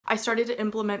I started to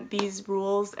implement these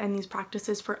rules and these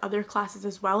practices for other classes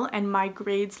as well, and my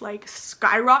grades like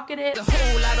skyrocketed. A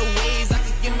whole lot of ways I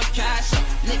could get my cash up.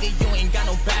 Nigga, you ain't got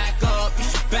no backup. You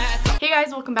should back up. Hey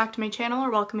guys, welcome back to my channel, or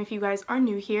welcome if you guys are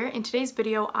new here. In today's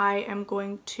video, I am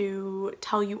going to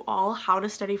tell you all how to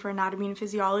study for anatomy and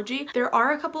physiology. There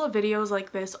are a couple of videos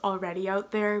like this already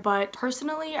out there, but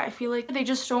personally, I feel like they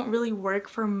just don't really work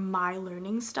for my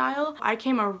learning style. I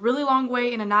came a really long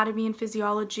way in anatomy and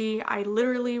physiology. I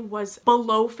literally was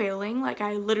below failing. Like,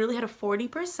 I literally had a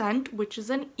 40%, which is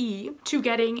an E, to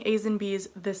getting A's and B's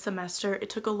this semester. It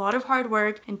took a lot of hard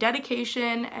work and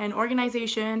dedication and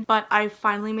organization, but I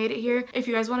finally made it here. If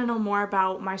you guys want to know more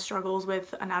about my struggles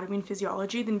with anatomy and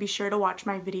physiology, then be sure to watch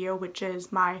my video, which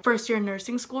is my first year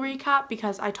nursing school recap,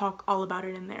 because I talk all about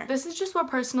it in there. This is just what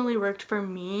personally worked for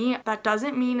me. That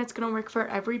doesn't mean it's gonna work for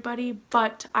everybody,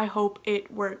 but I hope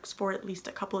it works for at least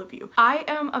a couple of you. I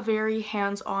am a very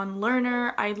hands-on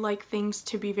learner. I like things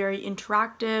to be very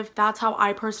interactive. That's how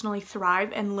I personally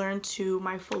thrive and learn to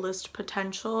my fullest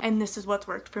potential, and this is what's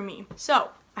worked for me. So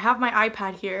I have my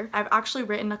iPad here. I've actually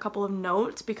written a couple of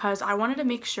notes because I wanted to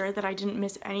make sure that I didn't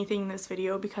miss anything in this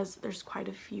video, because there's quite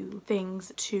a few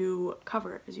things to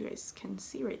cover, as you guys can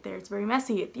see right there. It's very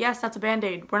messy. Yes, that's a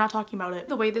band-aid. We're not talking about it.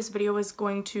 The way this video is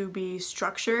going to be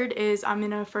structured is I'm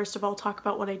gonna first of all talk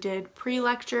about what I did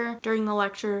pre-lecture, during the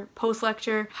lecture,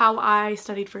 post-lecture, how I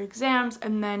studied for exams,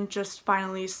 and then just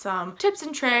finally some tips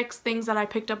and tricks, things that I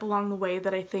picked up along the way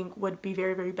that I think would be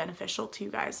very, very beneficial to you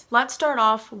guys. Let's start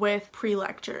off with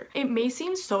pre-lecture. It may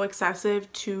seem so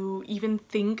excessive to even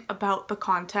think about the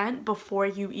content before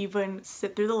you even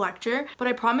sit through the lecture, but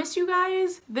I promise you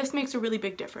guys, this makes a really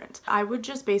big difference. I would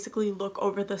just basically look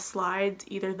over the slides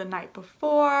either the night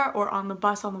before or on the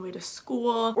bus on the way to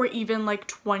school, or even like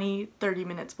 20-30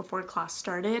 minutes before class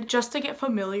started, just to get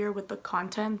familiar with the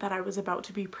content that I was about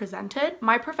to be presented.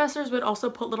 My professors would also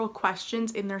put little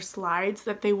questions in their slides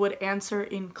that they would answer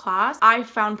in class. I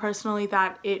found personally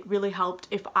that it really helped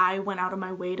if I went out of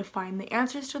my way to find the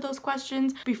answers to those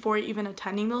questions before even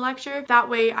attending the lecture. That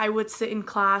way I would sit in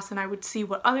class and I would see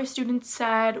what other students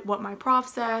said, what my prof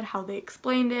said, how they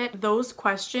explained it. Those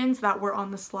questions that were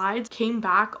on the slides came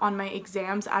back on my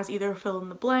exams as either fill in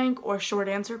the blank or short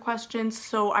answer questions,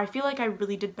 so I feel like I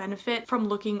really did benefit from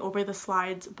looking over the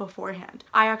slides beforehand.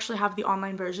 I actually have the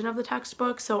online version of the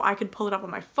textbook, so I could pull it up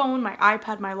on my phone, my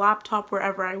iPad, my laptop,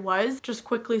 wherever I was, just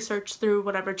quickly search through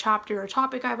whatever chapter or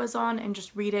topic I was on and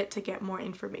just read it to get more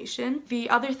information.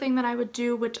 The other thing that I would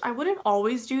do, which I wouldn't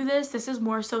always do this is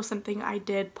more so something I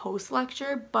did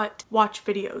post-lecture, but watch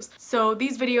videos. So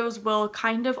these videos will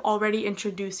kind of already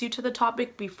introduce you to the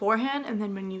topic beforehand, and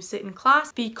then when you sit in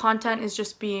class, the content is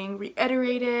just being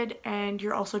reiterated and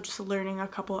you're also just learning a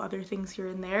couple other things here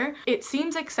and there. It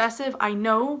seems excessive, I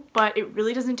know, but it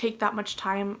really doesn't take that much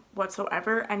time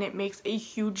whatsoever, and it makes a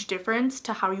huge difference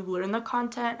to how you learn the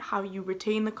content, how you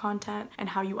retain the content, and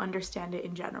how you understand it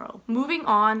in general. Moving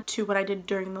on to what I did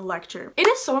during the lecture. It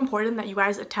is so important that you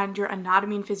guys attend your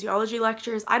anatomy and physiology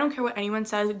lectures. I don't care what anyone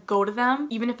says, go to them,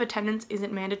 even if attendance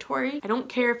isn't mandatory. I don't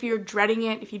care if you're dreading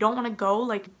it, if you don't want to go,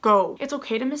 like, go. It's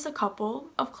okay to miss a couple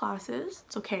of classes.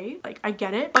 It's okay, like, I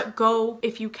get it, but go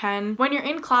if you can. When you're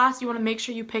in class, you want to make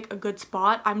sure you pick a good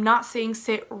spot. I'm not saying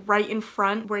sit right in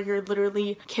front where you're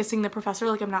literally kissing the professor,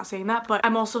 like, I'm not saying that, but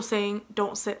I'm also saying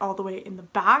don't sit all the way in the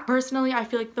back. Personally, I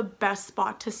feel like the best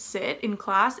spot to sit in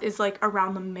class is like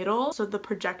around the middle, so the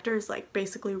projector is like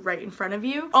basically right in front of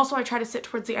you. Also, I try to sit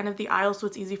towards the end of the aisle so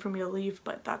it's easy for me to leave,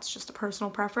 but that's just a personal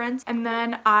preference. And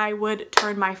then I would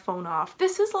turn my phone off.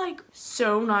 This is like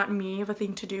so not me of a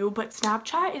thing to do, but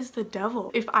Snapchat is the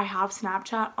devil. If I have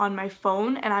Snapchat on my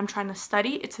phone and I'm trying to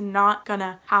study, it's not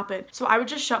gonna happen. So I would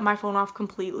just shut my phone off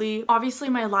completely. Obviously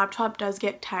my laptop does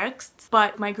get texts,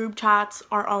 but my group chats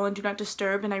are all on do not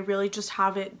disturb, and I really just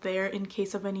have it there in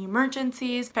case of any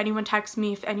emergencies. If anyone texts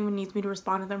me, if anyone needs me to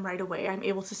respond to them right away, I'm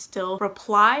able to still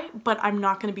reply, but I'm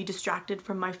not going to be distracted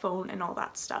from my phone and all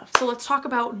that stuff. So let's talk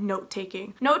about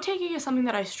note-taking. Note-taking is something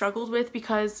that I struggled with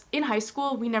because in high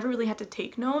school, we never really had to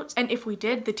take notes, and if we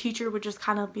did, the teacher would just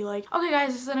kind of be like, okay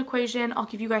guys, this is an equation, I'll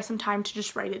give you guys some time to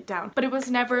just write it down. But it was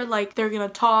never like they're gonna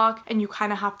talk and you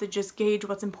kind of have to just gauge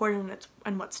what's important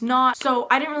and what's not. So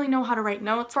I didn't really know how to write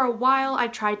notes. For a while, I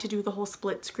tried to do the whole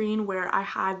split screen where I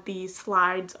had these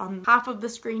slides on half of the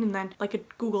screen and then like a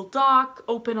Google Doc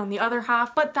open on the other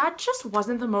half, but that just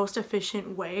wasn't the most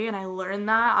efficient way, and I learned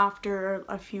that after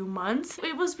a few months.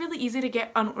 It was really easy to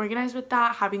get unorganized with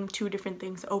that, having two different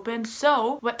things open.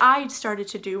 So what I started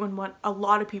to do, and what a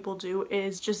lot of people do,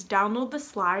 is just download the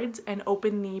slides and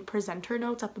open the presenter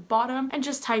notes at the bottom and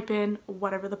just type in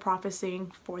whatever the prof is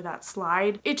saying for that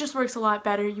slide. It just works a lot lot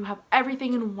better. You have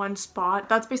everything in one spot.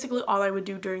 That's basically all I would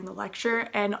do during the lecture,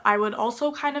 and I would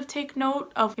also kind of take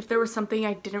note of if there was something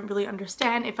I didn't really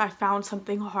understand, if I found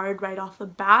something hard right off the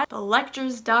bat. The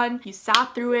lecture's done, you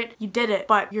sat through it, you did it,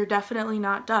 but you're definitely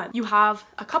not done. You have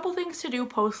a couple things to do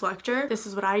post-lecture. This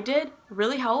is what I did. It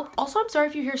really helped. Also, I'm sorry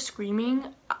if you hear screaming.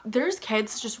 There's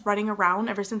kids just running around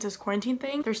ever since this quarantine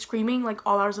thing. They're screaming like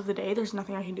all hours of the day. There's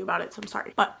nothing I can do about it, so I'm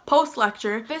sorry. But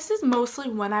post-lecture, this is mostly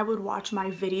when I would watch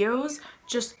my videos.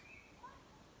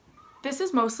 This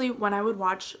is mostly when I would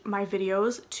watch my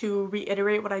videos to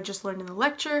reiterate what I just learned in the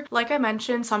lecture. Like I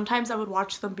mentioned, sometimes I would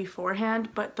watch them beforehand,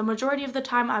 but the majority of the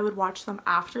time I would watch them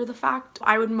after the fact.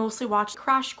 I would mostly watch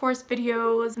crash course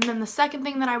videos. And then the second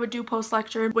thing that I would do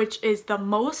post-lecture, which is the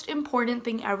most important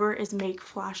thing ever, is make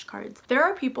flashcards. There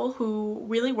are people who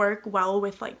really work well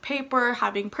with like paper,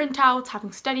 having printouts,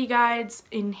 having study guides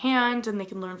in hand, and they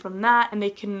can learn from that, and they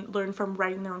can learn from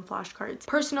writing their own flashcards.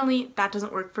 Personally, that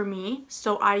doesn't work for me,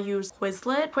 so I use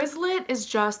Quizlet. Quizlet is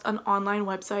just an online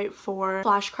website for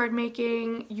flashcard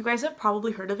making. You guys have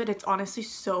probably heard of it. It's honestly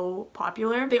so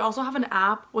popular. They also have an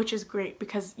app, which is great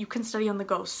because you can study on the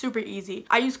go. Super easy.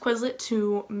 I use Quizlet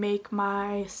to make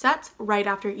my sets right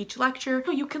after each lecture.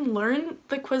 So you can learn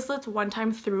the Quizlets one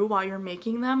time through while you're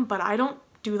making them, but I don't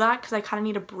do that because I kind of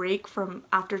need a break from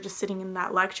after just sitting in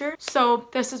that lecture. So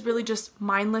this is really just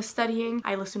mindless studying.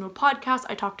 I listen to a podcast,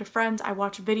 I talk to friends, I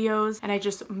watch videos, and I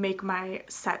just make my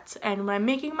sets. And when I'm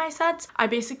making my sets, I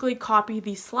basically copy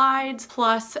these slides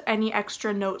plus any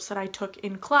extra notes that I took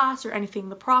in class or anything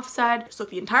the prof said. So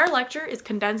if the entire lecture is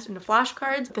condensed into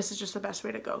flashcards, this is just the best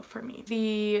way to go for me.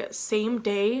 The same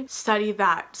day, study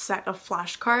that set of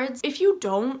flashcards. If you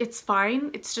don't, it's fine.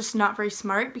 It's just not very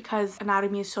smart because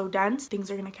anatomy is so dense.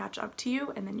 Things are gonna catch up to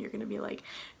you, and then you're gonna be like,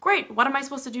 great, what am I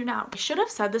supposed to do now? I should have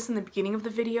said this in the beginning of the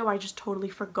video, I just totally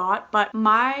forgot, but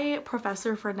my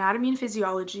professor for anatomy and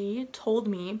physiology told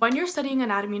me when you're studying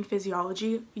anatomy and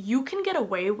physiology, you can get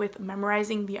away with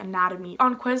memorizing the anatomy.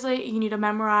 On Quizlet, you need to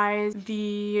memorize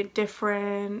the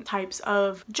different types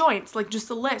of joints, like just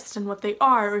a list and what they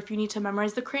are, or if you need to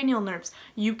memorize the cranial nerves,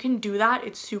 you can do that.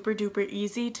 It's super duper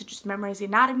easy to just memorize the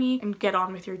anatomy and get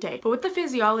on with your day. But with the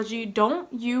physiology, don't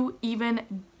you even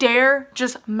dare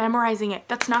just memorizing it.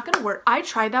 That's not gonna work. I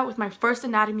tried that with my first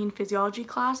anatomy and physiology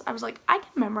class. I was like, I can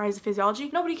memorize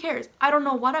physiology. Nobody cares. I don't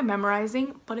know what I'm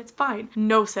memorizing, but it's fine.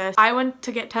 No, sis. I went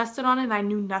to get tested on it and I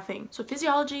knew nothing. So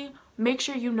physiology, make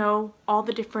sure you know all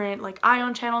the different like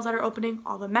ion channels that are opening,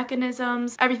 all the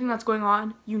mechanisms, everything that's going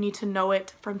on. You need to know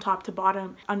it from top to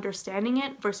bottom. Understanding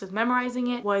it versus memorizing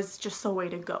it was just the way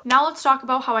to go. Now let's talk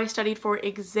about how I studied for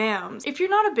exams. If you're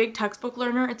not a big textbook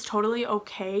learner, it's totally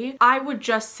okay. I would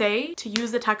just say to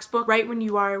use the textbook right when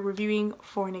you are reviewing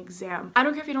for an exam. I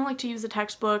don't care if you don't like to use the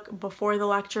textbook before the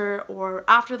lecture or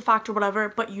after the fact or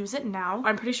whatever, but use it now.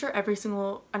 I'm pretty sure every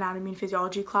single anatomy and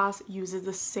physiology class uses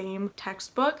the same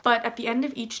textbook, but at the end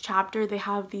of each chapter, they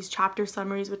have these chapter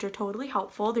summaries, which are totally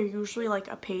helpful. They're usually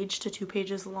like a page to 2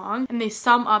 pages long, and they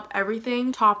sum up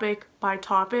everything topic by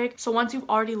topic. So once you've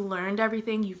already learned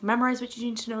everything, you've memorized what you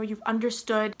need to know, you've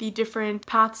understood the different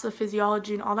paths of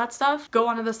physiology and all that stuff, go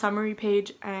onto the summary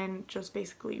page and just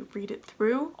basically read it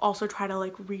through. Also try to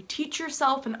like reteach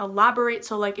yourself and elaborate.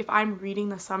 So like if I'm reading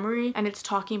the summary and it's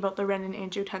talking about the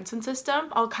renin-angiotensin system,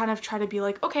 I'll kind of try to be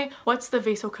like, okay, what's the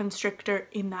vasoconstrictor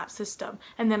in that system?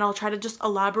 And then I'll try to just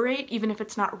elaborate, even if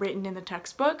it's not written in the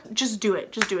textbook. Just do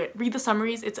it. Just do it. Read the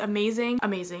summaries. It's amazing.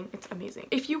 Amazing. It's amazing.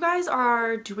 If you guys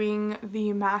are doing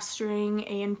the Mastering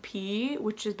A&P,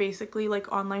 which is basically like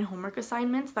online homework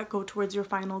assignments that go towards your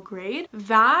final grade,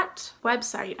 that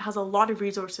website has a lot of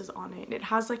resources on it. It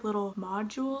has like little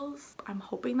modules. I'm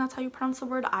hoping that's how you pronounce the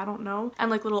word. I don't know. And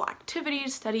like little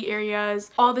activities, study areas,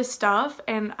 all this stuff.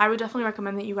 And I would definitely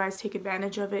recommend that you guys take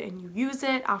advantage of it and you use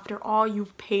it. After all,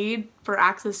 you've paid for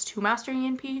access to Mastering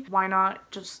A&P. Why not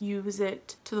just use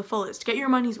it to the fullest? Get your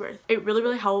money's worth. It really,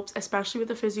 really helps, especially with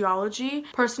the physiology.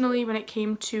 Personally, when it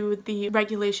came to the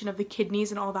regulation of the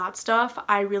kidneys and all that stuff,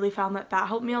 I really found that that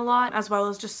helped me a lot, as well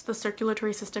as just the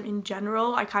circulatory system in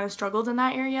general. I kind of struggled in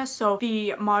that area, so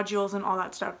the modules and all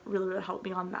that stuff really, really helped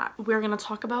me on that. We're gonna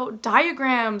talk about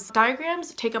diagrams.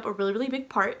 Diagrams take up a really, really big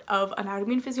part of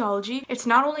anatomy and physiology. It's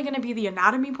not only gonna be the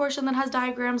anatomy portion that has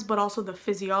diagrams, but also the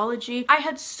physiology. I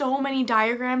had so many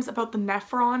diagrams about the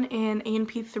nephron in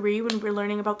A&P 3 when we were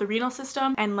learning about the renal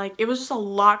system, and like it was just a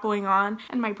lot going on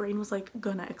and my brain was like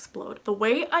gonna explode. The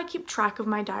way I keep track of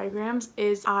my diagrams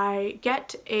is I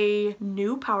get a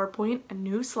new PowerPoint, a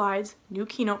new slides, new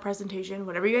keynote presentation,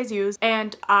 whatever you guys use,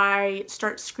 and I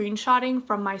start screenshotting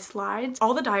from my slides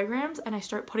all the diagrams and I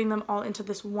start putting them all into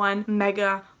this one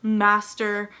mega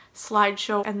master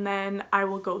slideshow, and then I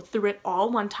will go through it all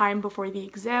one time before the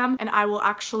exam, and I will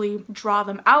actually draw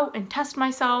them out and test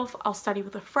myself. I'll study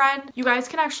with a friend. You guys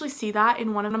can actually see that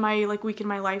in one of my like week in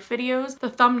my life videos. The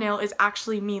thumbnail is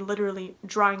actually me literally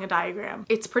drawing a diagram.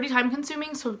 It's pretty time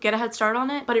consuming, so get a head start on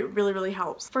it, but it really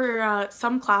helps. For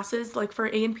some classes, like for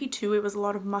A&P2, it was a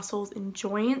lot of muscles and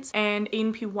joints, and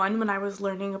A&P1, when I was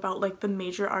learning about like the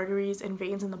major arteries and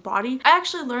veins in the body, I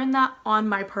actually learned that on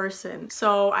my person.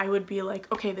 So I would be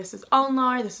like, okay, this is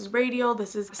ulnar, this is radial,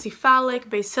 this is cephalic,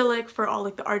 basilic for all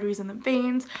like the arteries and the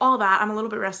veins, all that. I'm a little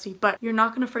bit rusty, but you're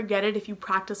not going to forget it if you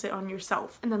practice it on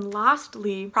yourself. And then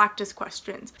lastly, practice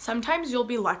questions. Sometimes you'll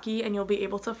be lucky and you'll be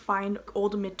able to find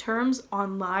old midterms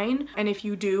online, and if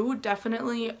you do,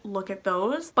 definitely look at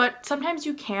those, but sometimes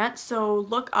you can't, so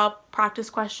look up practice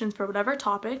questions for whatever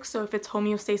topic. So if it's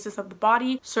homeostasis of the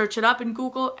body, search it up in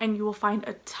Google and you will find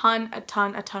a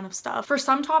ton of stuff. For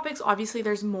some topics, obviously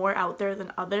there's more out there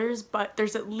than others, but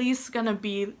there's at least gonna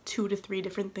be 2 to 3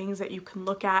 different things that you can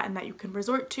look at and that you can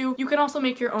resort to. You can also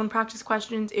make your own practice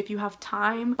questions if you have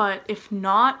time, but if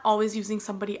not, always using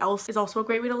somebody else is also a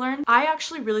great way to learn. I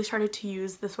actually really started to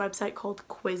use this website called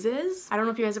Quizzes. I don't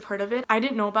know if you guys have heard of it. I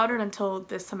didn't know about it until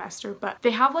this semester, but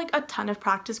they have like a ton of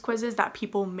practice quizzes that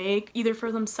people make either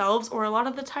for themselves, or a lot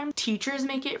of the time teachers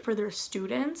make it for their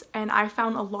students, and I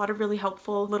found a lot of really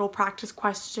helpful little practice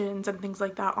questions and things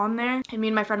like that on there. And me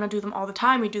and my friend would do them all the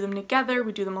time. We do them together,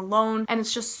 we do them alone, and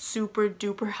it's just super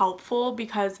duper helpful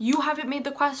because you haven't made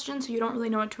the question, so you don't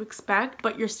really know what to expect,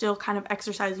 but you're still kind of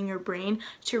exercising your brain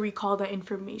to recall that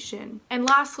information. And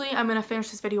lastly, I'm going to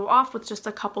finish this video off with just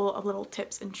a couple of little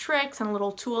tips and tricks and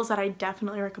little tools that I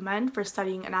definitely recommend for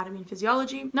studying anatomy and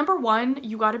physiology. Number one,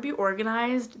 you got to be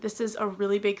organized. This is a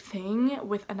really big thing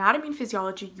with anatomy and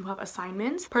physiology. You have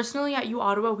assignments. Personally at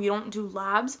uOttawa, we don't do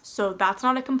labs, so that's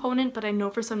not a component, but I know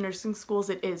for some nursing schools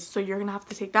it is, so you're gonna have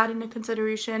to take that into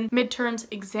consideration. Midterms,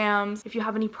 exams, if you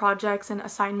have any projects and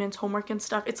assignments, homework and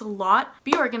stuff, it's a lot.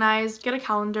 Be organized, get a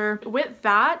calendar. With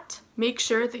that, make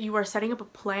sure that you are setting up a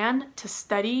plan to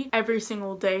study every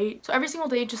single day. So every single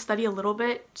day, just study a little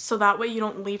bit, so that way you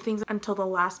don't leave things until the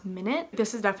last minute.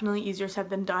 This is definitely easier said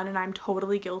than done, and I'm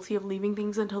totally guilty of leaving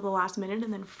things until the last minute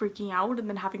and then freaking out and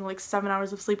then having like 7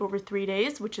 hours of sleep over 3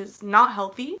 days, which is not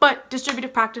healthy. But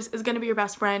distributive practice is going to be your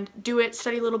best friend. Do it,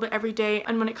 study a little bit every day,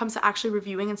 and when it comes to actually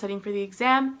reviewing and studying for the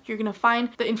exam, you're going to find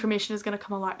the information is going to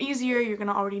come a lot easier. You're going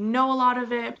to already know a lot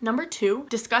of it. Number two,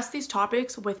 discuss these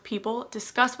topics with people.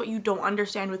 Discuss what you don't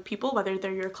understand with people, whether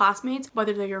they're your classmates,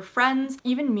 whether they're your friends.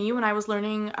 Even me, when I was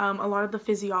learning a lot of the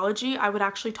physiology, I would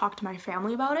actually talk to my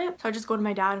family about it. So I just go to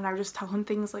my dad and I would just tell him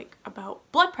things like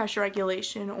about blood pressure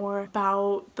regulation or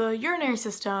about the urinary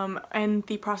system and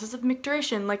the process of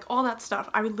micturition, like all that stuff.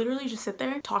 I would literally just sit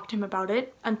there, talk to him about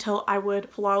it until I would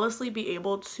flawlessly be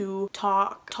able to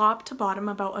talk top to bottom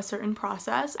about a certain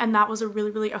process, and that was a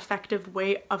really effective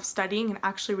way of studying and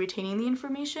actually retaining the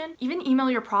information. Even email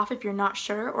your prof if you're not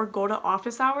sure, or go to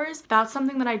office hours. That's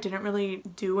something that I didn't really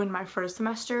do in my first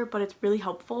semester, but it's really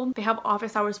helpful. They have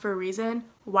office hours for a reason.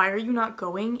 Why are you not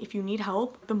going? If you need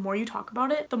help, the more you talk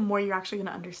about it, the more you're actually going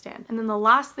to understand. And then the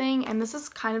last thing, and this is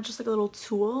kind of just like a little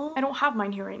tool, I don't have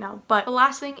mine here right now, but the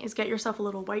last thing is get yourself a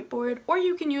little whiteboard, or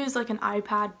you can use like an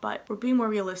iPad, but we're being more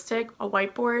realistic, a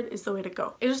whiteboard is the way to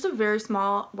go. It's just a very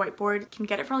small whiteboard. You can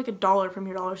get it for like $1 from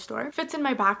your dollar store. Fits in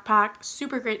my backpack,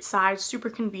 super great size, super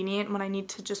convenient when I need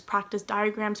to just practice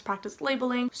diagrams, practice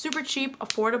labeling, super cheap,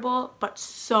 affordable, but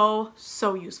so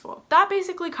useful. That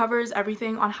basically covers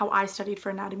everything on how I studied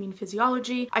for anatomy and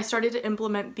physiology. I started to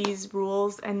implement these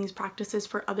rules and these practices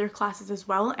for other classes as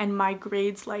well, and my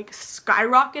grades like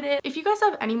skyrocketed. If you guys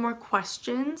have any more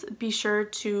questions, be sure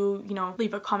to, you know,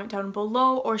 leave a comment down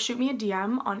below or shoot me a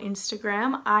DM on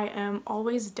Instagram. I am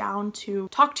always down to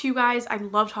talk to you guys. I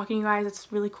love talking to you guys.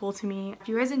 It's really cool to me. If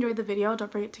you guys enjoyed the video,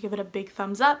 don't forget to give it a big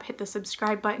thumbs up, hit the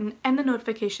subscribe button and the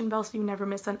notification bell so you never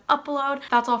miss an upload.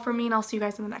 That's all from me, and I'll see you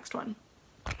guys in the next one.